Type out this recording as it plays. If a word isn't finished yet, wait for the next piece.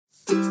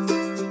It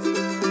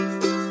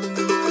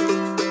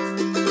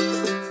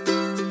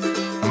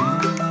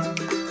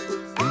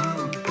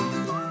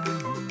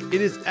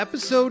is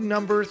episode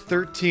number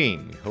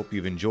 13. We hope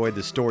you've enjoyed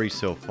the story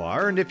so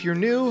far, and if you're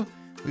new,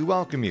 we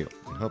welcome you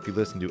and hope you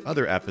listen to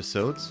other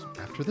episodes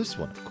after this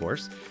one, of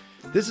course.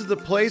 This is the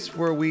place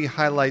where we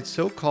highlight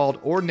so-called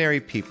ordinary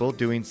people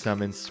doing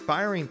some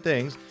inspiring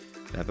things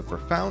that have a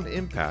profound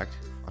impact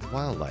on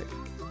wildlife.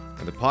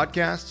 And the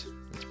podcast,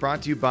 it's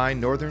brought to you by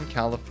Northern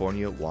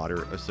California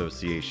Water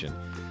Association.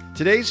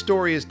 Today's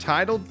story is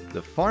titled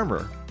The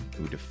Farmer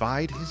Who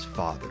Defied His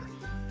Father.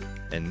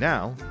 And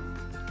now,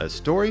 a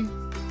story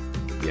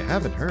you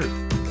haven't heard.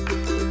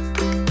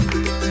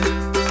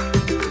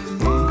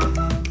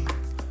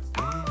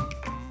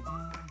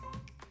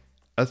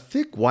 A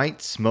thick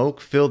white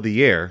smoke filled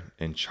the air,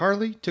 and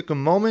Charlie took a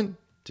moment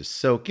to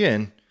soak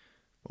in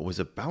what was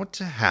about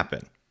to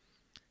happen.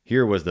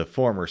 Here was the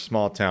former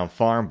small-town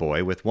farm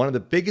boy with one of the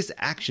biggest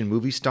action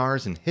movie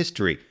stars in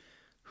history,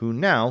 who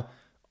now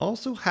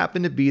also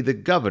happened to be the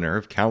governor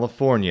of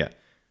California.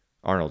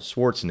 Arnold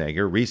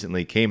Schwarzenegger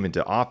recently came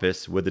into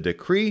office with a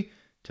decree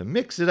to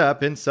mix it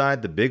up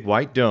inside the big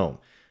white dome.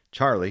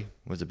 Charlie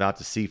was about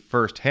to see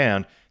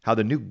firsthand how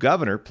the new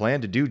governor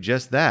planned to do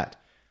just that.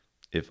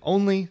 If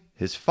only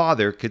his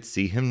father could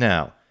see him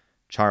now.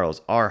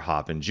 Charles R.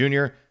 Hoppen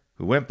Jr.,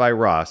 who went by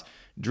Ross,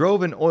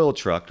 drove an oil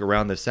truck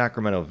around the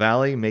Sacramento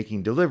Valley,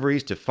 making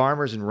deliveries to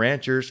farmers and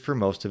ranchers for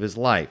most of his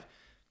life.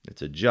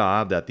 It's a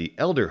job that the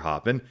elder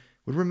Hoppen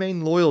would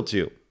remain loyal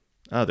to,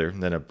 other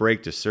than a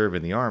break to serve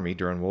in the Army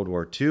during World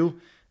War II,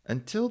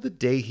 until the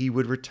day he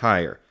would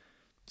retire.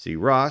 See,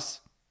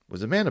 Ross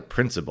was a man of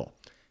principle.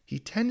 He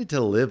tended to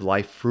live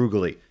life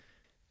frugally.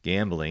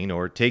 Gambling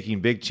or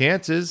taking big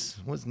chances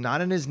was not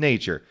in his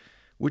nature,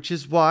 which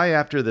is why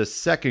after the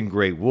Second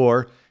Great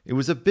War, it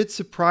was a bit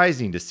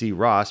surprising to see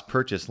Ross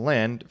purchase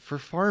land for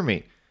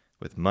farming.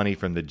 With money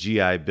from the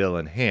GI Bill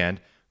in hand,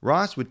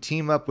 Ross would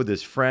team up with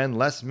his friend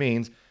Les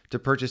Means to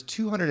purchase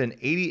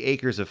 280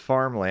 acres of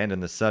farmland in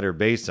the Sutter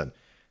Basin.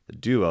 The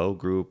duo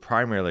grew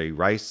primarily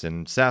rice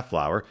and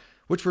safflower,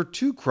 which were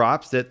two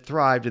crops that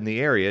thrived in the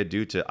area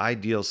due to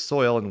ideal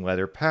soil and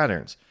weather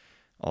patterns.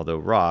 Although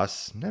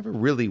Ross never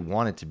really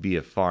wanted to be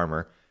a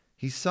farmer,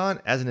 he saw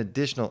it as an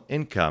additional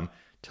income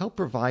to help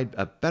provide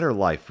a better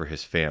life for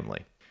his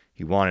family.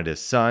 He wanted his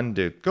son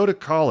to go to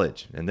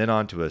college and then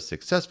on to a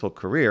successful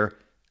career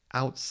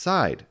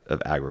outside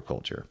of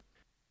agriculture.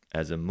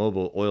 As a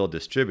mobile oil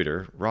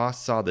distributor,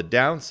 Ross saw the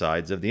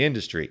downsides of the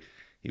industry.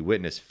 He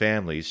witnessed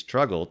families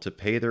struggle to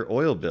pay their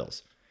oil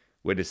bills.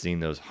 Witnessing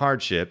those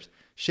hardships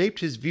shaped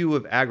his view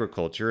of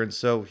agriculture, and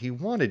so he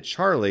wanted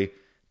Charlie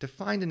to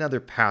find another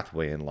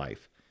pathway in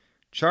life.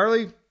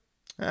 Charlie,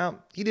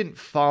 well, he didn't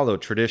follow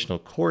traditional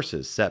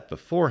courses set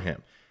before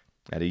him.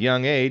 At a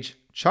young age,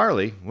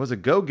 Charlie was a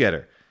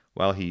go-getter.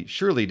 While he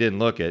surely didn't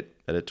look it,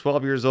 at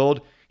 12 years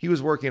old, he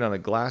was working on a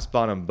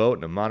glass-bottom boat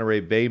in a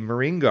Monterey Bay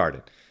marine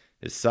garden.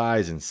 His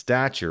size and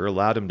stature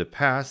allowed him to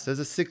pass as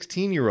a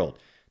 16-year-old,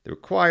 the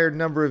required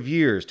number of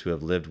years to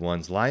have lived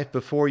one's life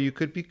before you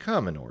could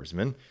become an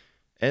oarsman.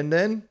 And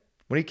then,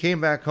 when he came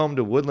back home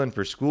to Woodland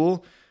for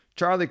school,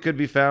 Charlie could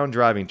be found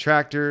driving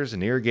tractors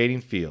and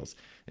irrigating fields.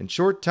 In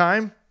short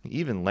time, he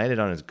even landed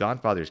on his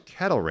godfather's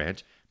cattle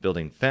ranch,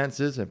 building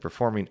fences and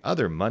performing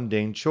other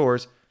mundane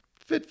chores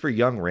fit for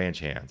young ranch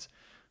hands.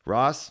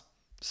 Ross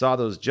saw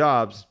those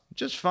jobs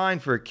just fine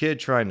for a kid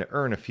trying to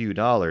earn a few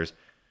dollars,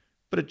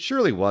 but it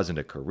surely wasn't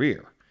a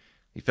career.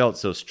 He felt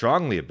so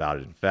strongly about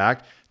it, in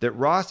fact, that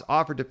Ross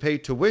offered to pay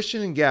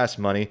tuition and gas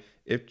money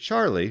if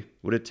Charlie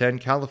would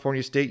attend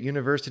California State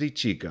University,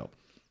 Chico.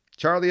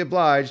 Charlie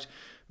obliged,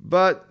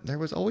 but there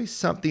was always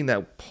something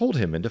that pulled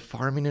him into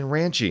farming and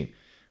ranching.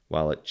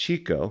 While at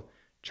Chico,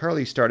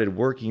 Charlie started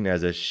working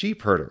as a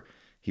sheep herder.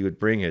 He would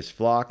bring his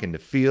flock into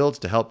fields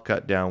to help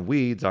cut down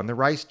weeds on the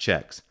rice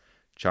checks.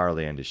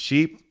 Charlie and his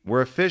sheep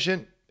were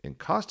efficient and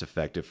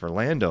cost-effective for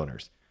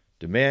landowners.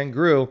 Demand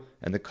grew,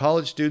 and the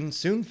college student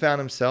soon found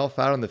himself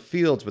out in the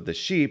fields with the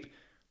sheep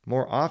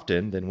more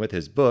often than with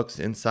his books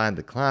inside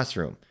the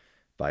classroom.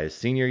 By his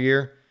senior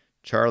year,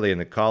 Charlie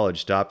and the college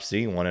stopped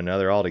seeing one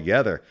another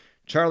altogether.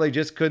 Charlie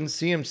just couldn't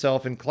see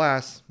himself in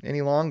class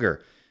any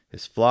longer.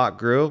 His flock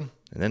grew,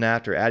 and then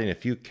after adding a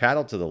few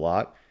cattle to the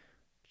lot,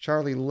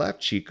 Charlie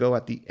left Chico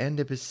at the end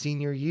of his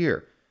senior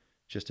year,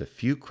 just a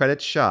few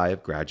credits shy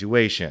of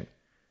graduation.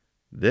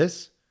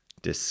 This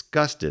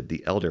disgusted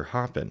the elder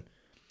Hoppen.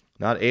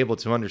 Not able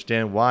to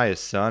understand why his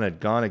son had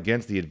gone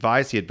against the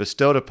advice he had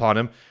bestowed upon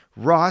him,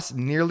 Ross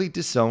nearly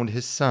disowned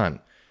his son.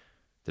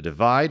 The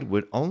divide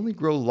would only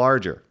grow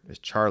larger as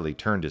Charlie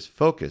turned his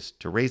focus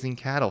to raising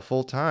cattle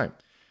full-time.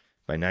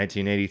 By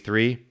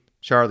 1983,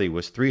 Charlie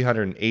was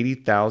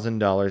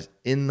 $380,000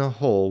 in the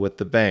hole with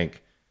the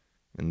bank.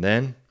 And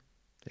then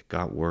it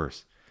got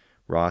worse.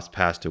 Ross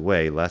passed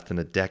away less than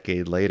a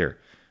decade later.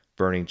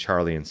 Burning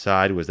Charlie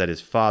inside was that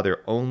his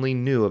father only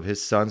knew of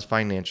his son's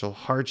financial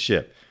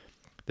hardship.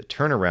 The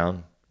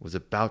turnaround was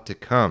about to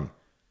come.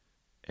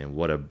 And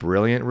what a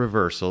brilliant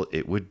reversal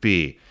it would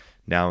be.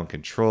 Now in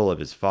control of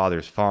his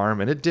father's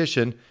farm, in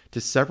addition to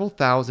several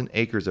thousand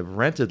acres of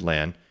rented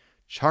land,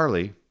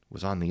 Charlie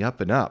was on the up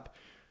and up.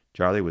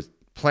 Charlie was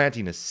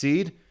planting a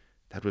seed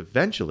that would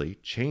eventually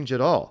change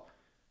it all.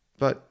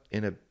 But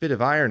in a bit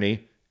of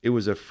irony, it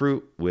was a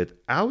fruit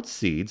without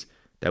seeds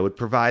that would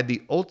provide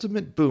the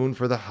ultimate boon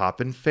for the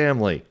Hoppen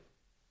family.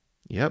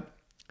 Yep,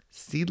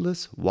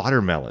 seedless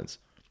watermelons.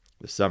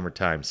 The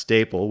summertime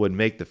staple would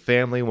make the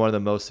family one of the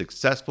most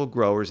successful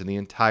growers in the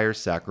entire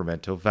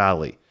Sacramento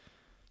Valley.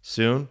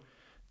 Soon,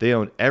 they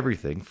owned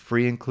everything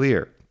free and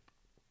clear,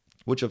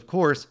 which of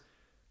course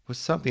was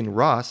something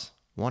Ross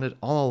wanted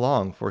all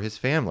along for his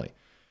family.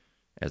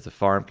 As the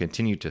farm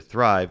continued to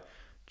thrive,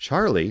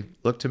 Charlie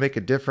looked to make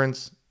a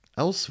difference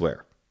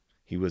elsewhere.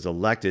 He was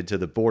elected to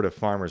the board of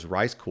Farmers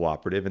Rice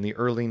Cooperative in the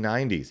early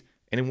 90s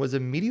and was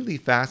immediately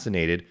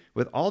fascinated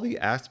with all the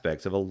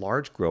aspects of a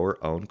large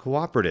grower-owned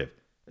cooperative,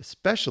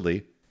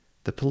 especially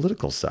the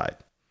political side.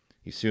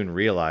 He soon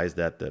realized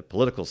that the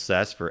political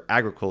cess for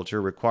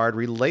agriculture required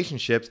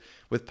relationships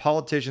with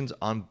politicians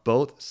on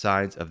both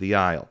sides of the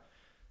aisle.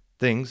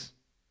 Things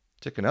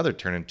took another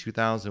turn in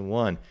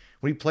 2001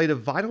 when he played a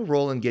vital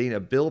role in getting a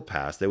bill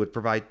passed that would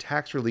provide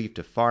tax relief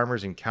to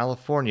farmers in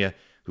California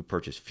who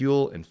purchased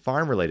fuel and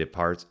farm-related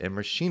parts and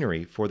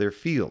machinery for their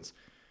fields.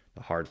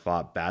 The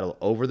hard-fought battle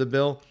over the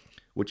bill,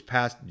 which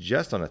passed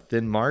just on a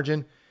thin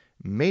margin,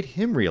 made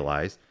him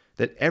realize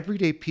that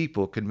everyday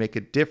people could make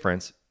a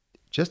difference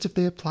just if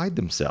they applied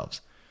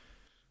themselves.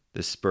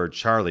 This spurred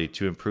Charlie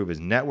to improve his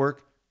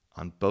network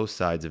on both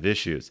sides of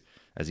issues.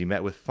 As he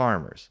met with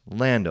farmers,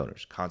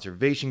 landowners,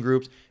 conservation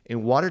groups,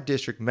 and water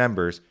district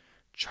members,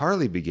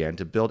 Charlie began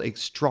to build a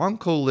strong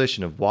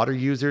coalition of water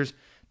users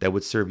that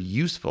would serve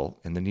useful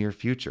in the near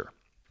future.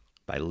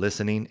 By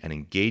listening and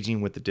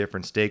engaging with the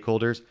different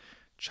stakeholders,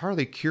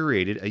 Charlie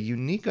curated a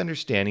unique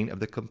understanding of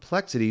the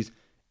complexities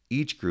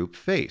each group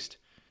faced.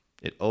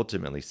 It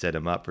ultimately set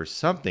him up for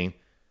something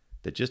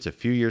that just a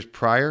few years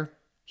prior,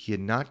 he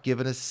had not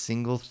given a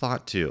single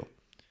thought to.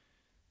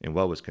 In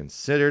what was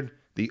considered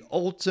the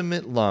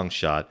ultimate long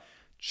shot,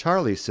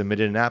 Charlie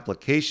submitted an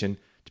application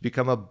to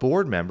become a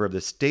board member of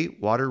the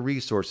State Water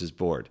Resources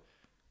Board.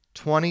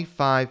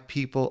 25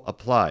 people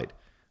applied,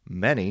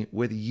 many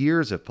with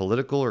years of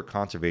political or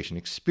conservation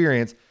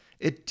experience.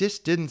 It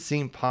just didn't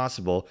seem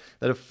possible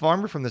that a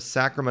farmer from the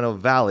Sacramento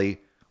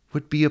Valley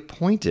would be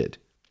appointed.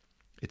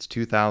 It's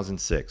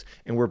 2006,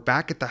 and we're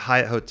back at the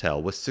Hyatt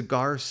Hotel with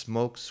cigar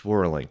smoke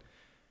swirling.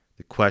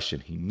 The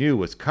question he knew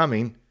was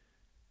coming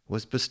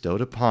was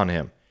bestowed upon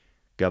him.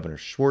 Governor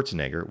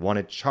Schwarzenegger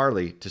wanted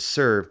Charlie to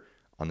serve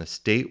on the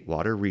State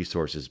Water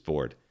Resources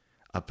Board,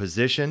 a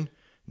position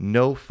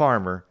no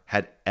farmer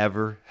had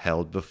ever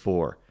held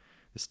before.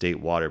 The State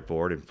Water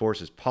Board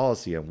enforces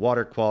policy on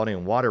water quality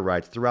and water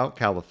rights throughout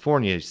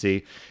California, you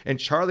see, and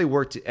Charlie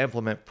worked to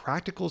implement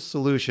practical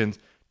solutions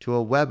to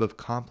a web of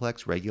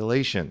complex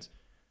regulations.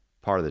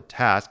 Part of the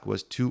task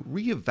was to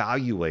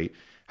reevaluate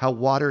how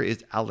water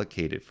is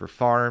allocated for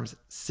farms,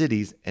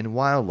 cities, and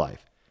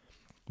wildlife.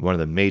 One of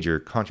the major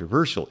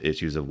controversial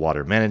issues of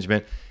water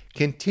management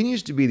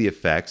continues to be the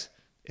effects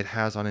it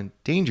has on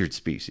endangered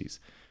species.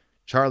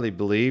 Charlie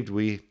believed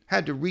we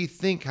had to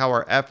rethink how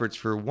our efforts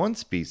for one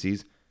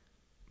species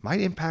might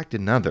impact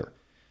another.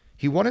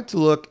 He wanted to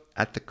look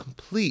at the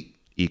complete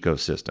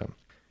ecosystem.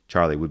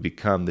 Charlie would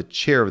become the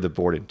chair of the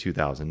board in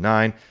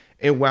 2009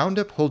 and wound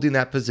up holding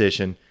that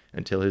position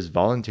until his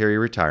voluntary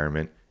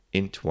retirement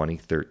in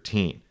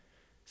 2013.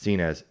 Seen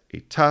as a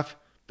tough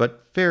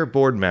but fair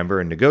board member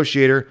and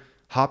negotiator,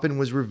 Hoppen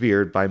was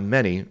revered by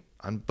many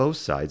on both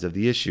sides of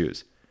the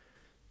issues.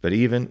 But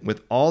even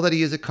with all that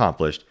he has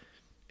accomplished,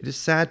 it is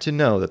sad to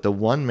know that the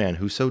one man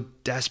who so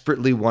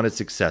desperately wanted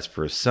success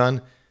for his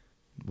son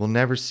will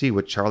never see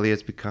what Charlie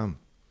has become.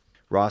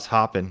 Ross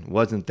Hoppen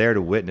wasn't there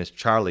to witness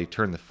Charlie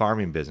turn the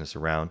farming business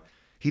around.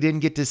 He didn't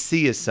get to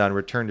see his son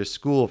return to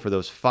school for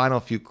those final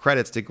few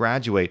credits to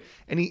graduate,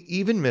 and he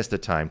even missed the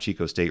time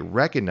Chico State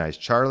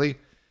recognized Charlie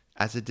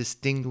as a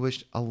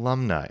distinguished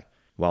alumni.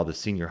 While the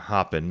senior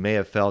Hoppen may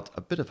have felt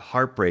a bit of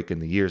heartbreak in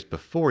the years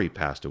before he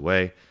passed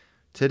away,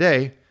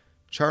 today,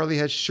 Charlie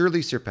has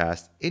surely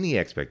surpassed any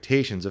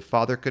expectations a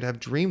father could have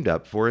dreamed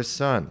up for his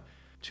son.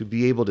 To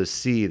be able to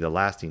see the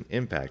lasting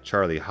impact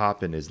Charlie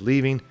Hoppen is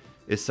leaving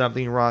is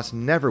something Ross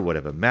never would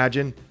have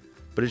imagined,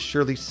 but is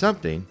surely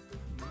something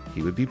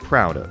he would be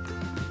proud of.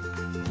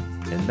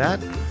 And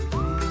that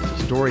is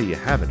a story you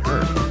haven't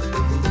heard.